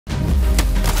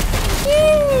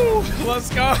Let's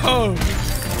go.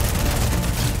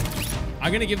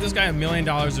 I'm gonna give this guy $1 million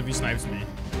if he snipes me.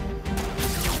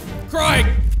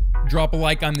 Cry. Drop a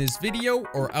like on this video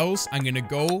or else I'm gonna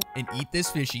go and eat this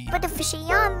fishy. Put the fishy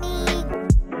on me.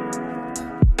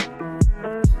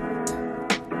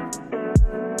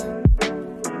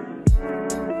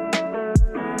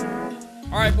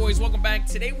 Alright boys, welcome back.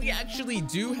 Today we actually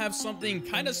do have something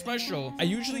kind of special. I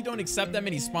usually don't accept that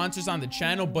many sponsors on the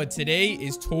channel, but today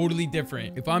is totally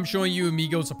different. If I'm showing you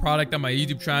amigos a product on my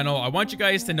YouTube channel, I want you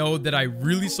guys to know that I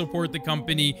really support the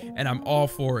company and I'm all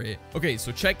for it. Okay,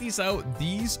 so check these out.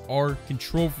 These are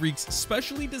Control Freaks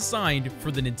specially designed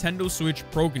for the Nintendo Switch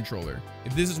Pro Controller.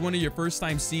 If this is one of your first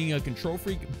time seeing a Control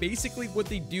Freak, basically what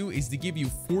they do is they give you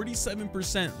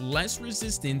 47% less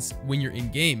resistance when you're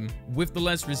in game. With the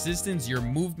less resistance, your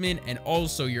movement and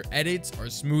also your edits are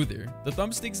smoother. The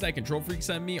thumbsticks that Control Freak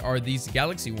sent me are these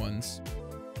Galaxy ones.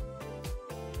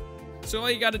 So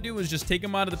all you gotta do is just take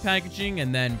them out of the packaging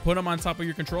and then put them on top of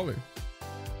your controller.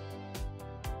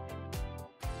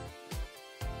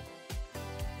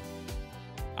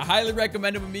 I highly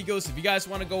recommend them, amigos. If you guys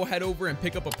want to go head over and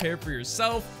pick up a pair for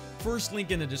yourself, first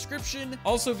link in the description.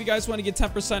 Also, if you guys want to get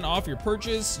 10% off your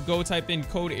purchase, go type in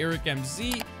code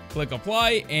EricMz, click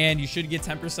apply, and you should get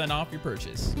 10% off your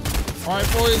purchase. All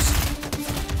right, boys.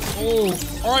 Oh,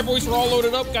 all right, boys. We're all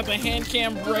loaded up. Got the hand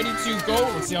cam ready to go.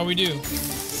 Let's see how we do.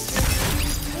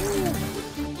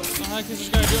 What the heck is this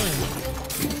guy doing?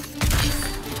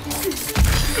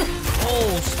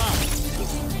 Oh, stop.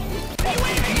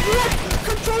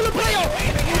 Control the player.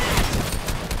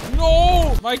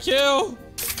 No, my kill.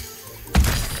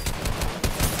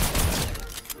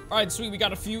 All right, sweet. We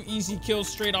got a few easy kills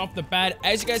straight off the bat.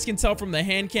 As you guys can tell from the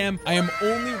hand cam, I am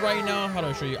only right now, how do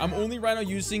I show you? I'm only right now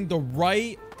using the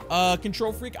right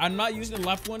Control Freak. I'm not using the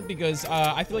left one because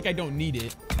I feel like I don't need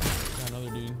it. Got another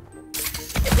dude.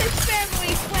 This is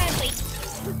family friendly.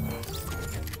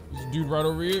 There's a dude right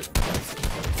over here.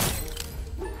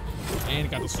 And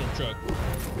got the silk truck.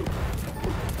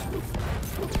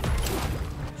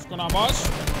 What's going on, boss?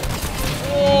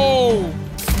 Oh!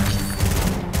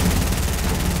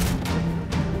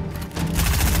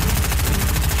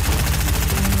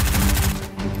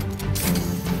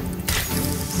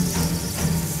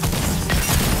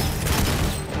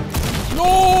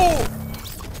 No!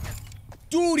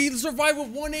 Dude, he survived with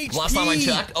 1 HP. Last time I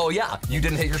checked, oh yeah, you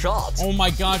didn't hit your shots. Oh my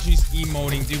gosh, he's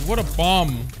emoting, dude. What a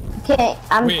bum. Okay,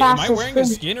 Wait, am I wearing a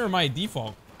skin or am I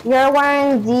default? You're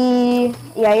wearing the,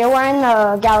 you're wearing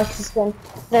the Galaxy skin.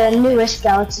 The newest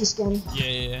Galaxy skin.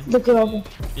 Yeah. Look it over.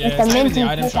 Yeah, it's not even the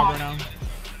item shop right now.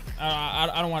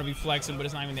 I don't want to be flexing, but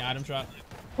it's not even the item shop.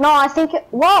 No, I think,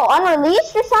 whoa,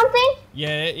 unreleased or something?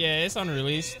 Yeah, it's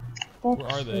unreleased. Where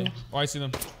are they? Oh, I see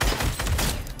them.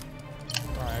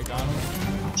 Alright, I got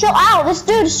him. Chill out, this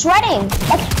dude's sweating.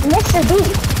 Like Mr. B.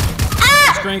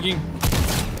 Ah! He's cranking.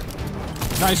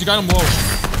 Nice, you got him low.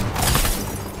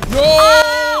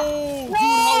 No! Dude,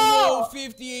 how low?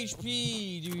 50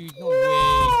 HP, dude. No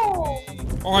way.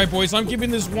 All right, boys, I'm giving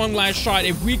this one last shot.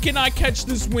 If we cannot catch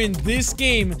this win this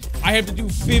game, I have to do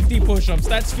 50 push-ups.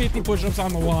 That's 50 push-ups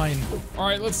on the line. All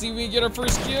right, let's see if we can get our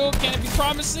first kill. Can it be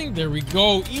promising? There we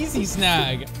go. Easy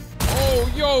snag.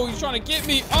 Oh, yo, he's trying to get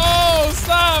me. Oh,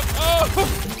 stop. Oh.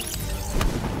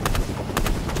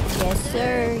 Yes,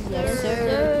 sir. Yes,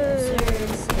 sir.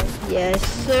 Yes,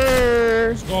 sir.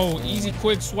 Let's go. Easy,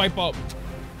 quick swipe up.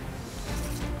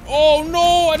 Oh,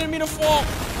 no. I didn't mean to fall.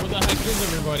 Where the heck is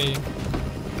everybody?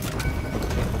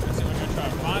 Let's see if I can try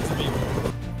to find some people.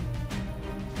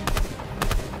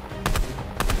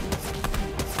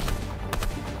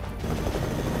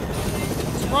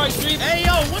 Surprise, Street. Hey,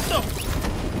 yo, what the?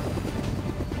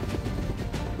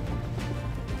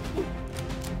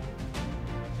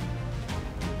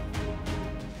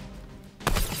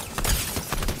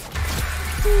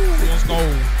 Let's go.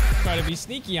 Try to be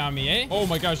sneaky on me, eh? Oh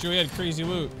my gosh, you had crazy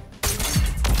loot.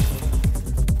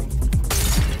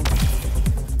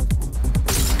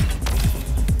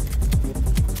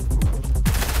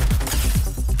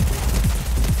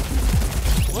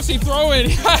 What's he throwing?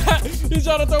 He's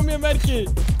trying to throw me a medkit.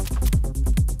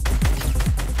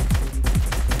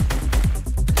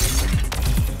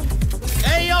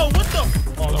 Hey, yo, what the?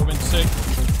 Oh, that would've been sick.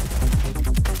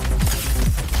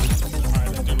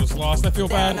 Lost. I feel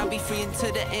bad. I'll be free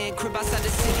until the end. Crib outside the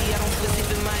city. I don't feel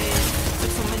safe in my end. For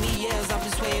so many years, I'm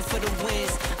just waiting for the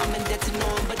wins. I'm in debt to no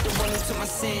one but the one who took my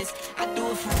sins. I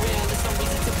do it for real. There's no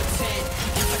reason to pretend.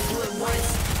 If I do it once,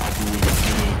 I'll do it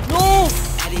again. No,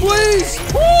 please.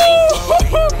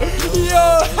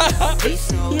 Yo,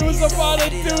 he was about to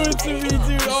do it to me,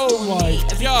 dude. Oh my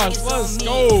gosh, let's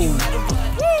go.